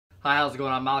Hi, how's it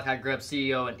going? I'm Malachi,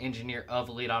 CEO and engineer of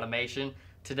Elite Automation.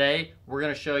 Today, we're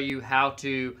going to show you how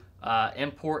to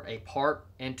import a part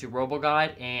into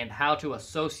Roboguide and how to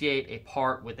associate a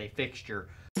part with a fixture.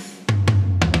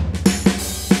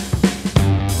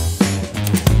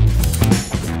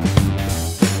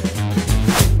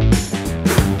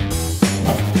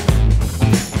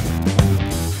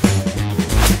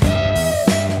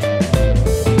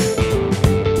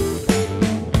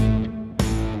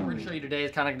 Today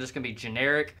is kind of just going to be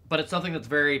generic, but it's something that's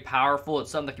very powerful.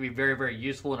 It's something that can be very, very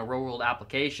useful in a real-world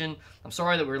application. I'm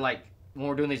sorry that when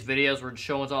we're doing these videos, we're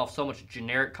showing off so much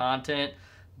generic content,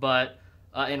 but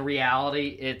in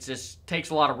reality, it just takes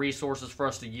a lot of resources for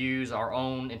us to use our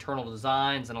own internal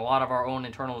designs, and a lot of our own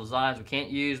internal designs we can't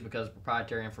use because of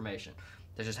proprietary information.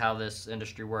 That's just how this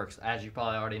industry works, as you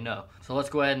probably already know. So let's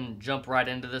go ahead and jump right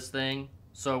into this thing.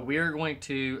 So we're going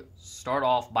to start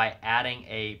off by adding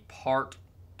a part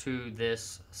to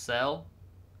this cell.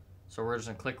 So we're just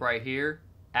gonna click right here,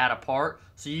 add a part.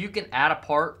 So you can add a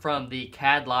part from the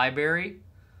CAD library,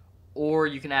 or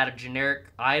you can add a generic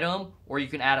item, or you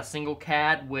can add a single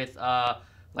CAD with,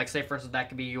 like say for instance, that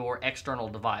could be your external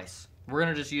device. We're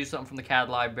gonna just use something from the CAD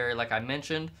library like I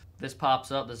mentioned. This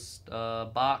pops up, this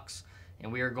box,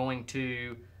 and we are going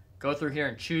to go through here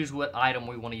and choose what item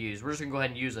we wanna use. We're just gonna go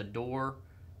ahead and use a door,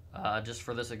 just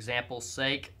for this example's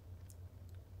sake.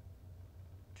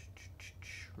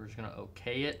 We're just gonna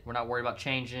okay it. We're not worried about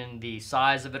changing the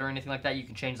size of it or anything like that. You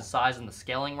can change the size and the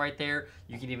scaling right there.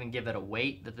 You can even give it a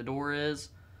weight that the door is.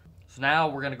 So now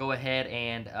we're gonna go ahead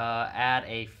and add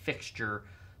a fixture.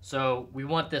 So we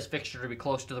want this fixture to be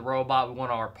close to the robot. We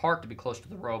want our part to be close to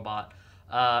the robot.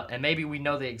 And maybe we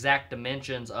know the exact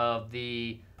dimensions of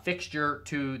the fixture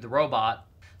to the robot.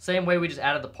 Same way we just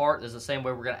added the part is the same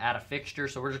way we're gonna add a fixture.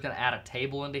 So we're just gonna add a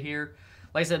table into here.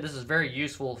 Like I said, this is very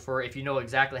useful for if you know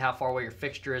exactly how far away your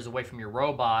fixture is away from your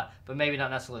robot, but maybe not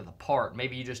necessarily the part.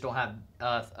 Maybe you just don't have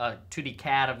a 2D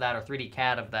CAD of that or 3D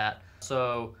CAD of that.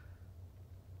 So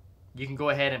you can go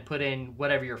ahead and put in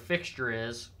whatever your fixture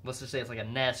is. Let's just say it's like a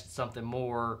nest, something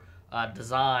more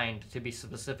designed to be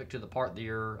specific to the part that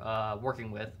you're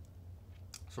working with.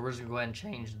 So we're just going to go ahead and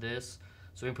change this.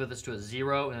 So we can put this to a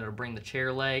 0 and it'll bring the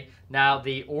chair leg. Now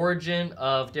the origin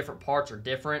of different parts are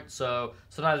different. So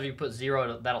sometimes if you put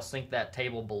 0, that'll sink that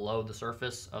table below the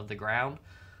surface of the ground.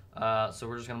 So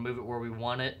we're just gonna move it where we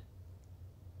want it.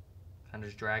 Kind of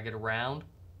just drag it around.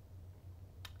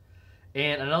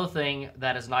 And another thing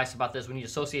that is nice about this, when you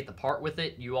associate the part with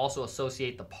it, you also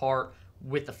associate the part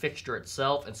with the fixture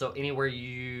itself. And so anywhere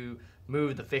you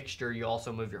move the fixture, you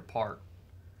also move your part.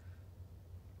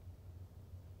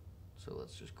 So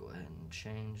let's just go ahead and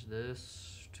change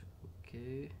this to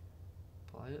okay,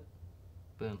 apply it,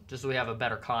 boom, just so we have a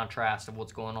better contrast of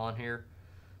what's going on here.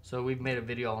 So we've made a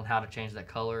video on how to change that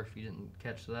color if you didn't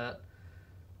catch that.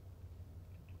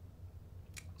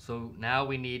 So now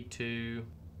we need to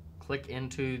click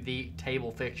into the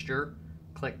table fixture,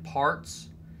 click parts,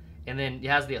 and then it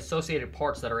has the associated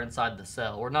parts that are inside the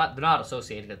cell. They're not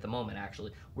associated at the moment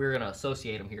actually. We're gonna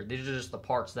associate them here. These are just the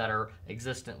parts that are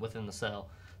existent within the cell.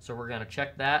 So we're gonna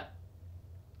check that.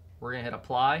 We're gonna hit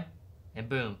apply, and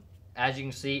boom. As you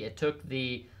can see, it took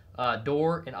the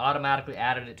door and automatically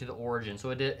added it to the origin.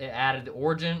 So it added the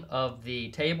origin of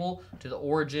the table to the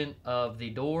origin of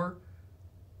the door,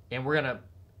 and we're gonna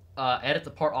edit the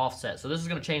part offset. So this is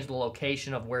gonna change the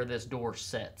location of where this door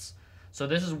sits. So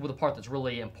this is the part that's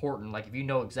really important. Like if you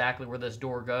know exactly where this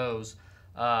door goes,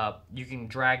 you can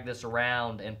drag this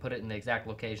around and put it in the exact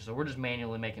location. So we're just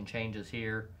manually making changes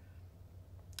here.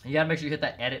 You gotta make sure you hit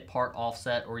that edit part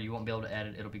offset or you won't be able to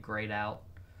edit. It'll be grayed out.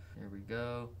 Here we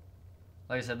go.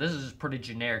 Like I said, this is just pretty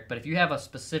generic, but if you have a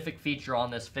specific feature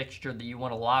on this fixture that you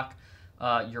want to lock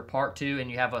your part to and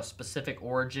you have a specific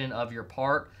origin of your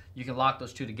part, you can lock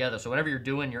those two together. So whenever you're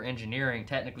doing your engineering,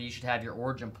 technically you should have your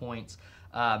origin points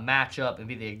match up and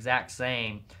be the exact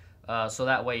same. So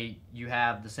that way you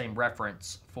have the same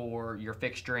reference for your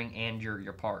fixturing and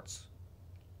your parts.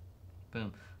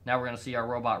 Boom. Now we're going to see our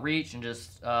robot reach and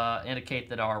just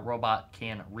indicate that our robot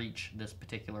can reach this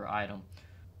particular item.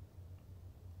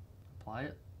 Apply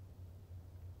it.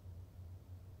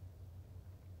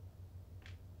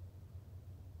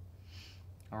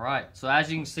 Alright, so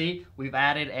as you can see, we've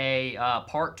added a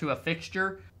part to a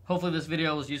fixture. Hopefully this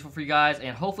video was useful for you guys,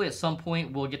 and hopefully at some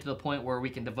point we'll get to the point where we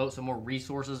can devote some more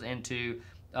resources into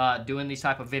doing these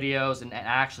type of videos and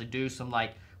actually do some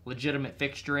like legitimate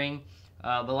fixturing.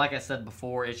 But like I said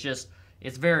before,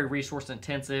 it's very resource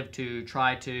intensive to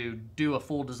try to do a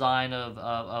full design of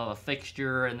a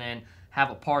fixture and then have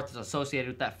a part that's associated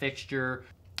with that fixture.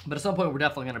 But at some point, we're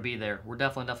definitely going to be there. We're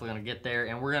definitely going to get there,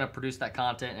 and we're going to produce that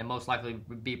content, and most likely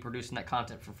be producing that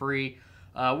content for free.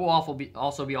 We'll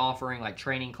also be offering like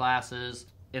training classes,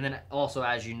 and then also,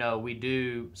 as you know, we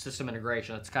do system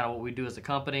integration. It's kind of what we do as a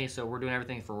company. So we're doing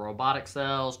everything for robotic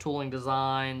cells, tooling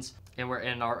designs, and we're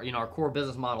in our core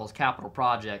business model is capital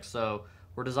projects. So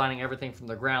we're designing everything from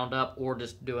the ground up, or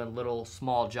just doing little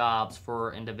small jobs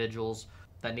for individuals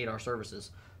that need our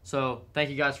services. So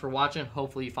thank you guys for watching.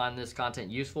 Hopefully you find this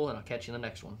content useful, and I'll catch you in the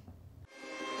next one.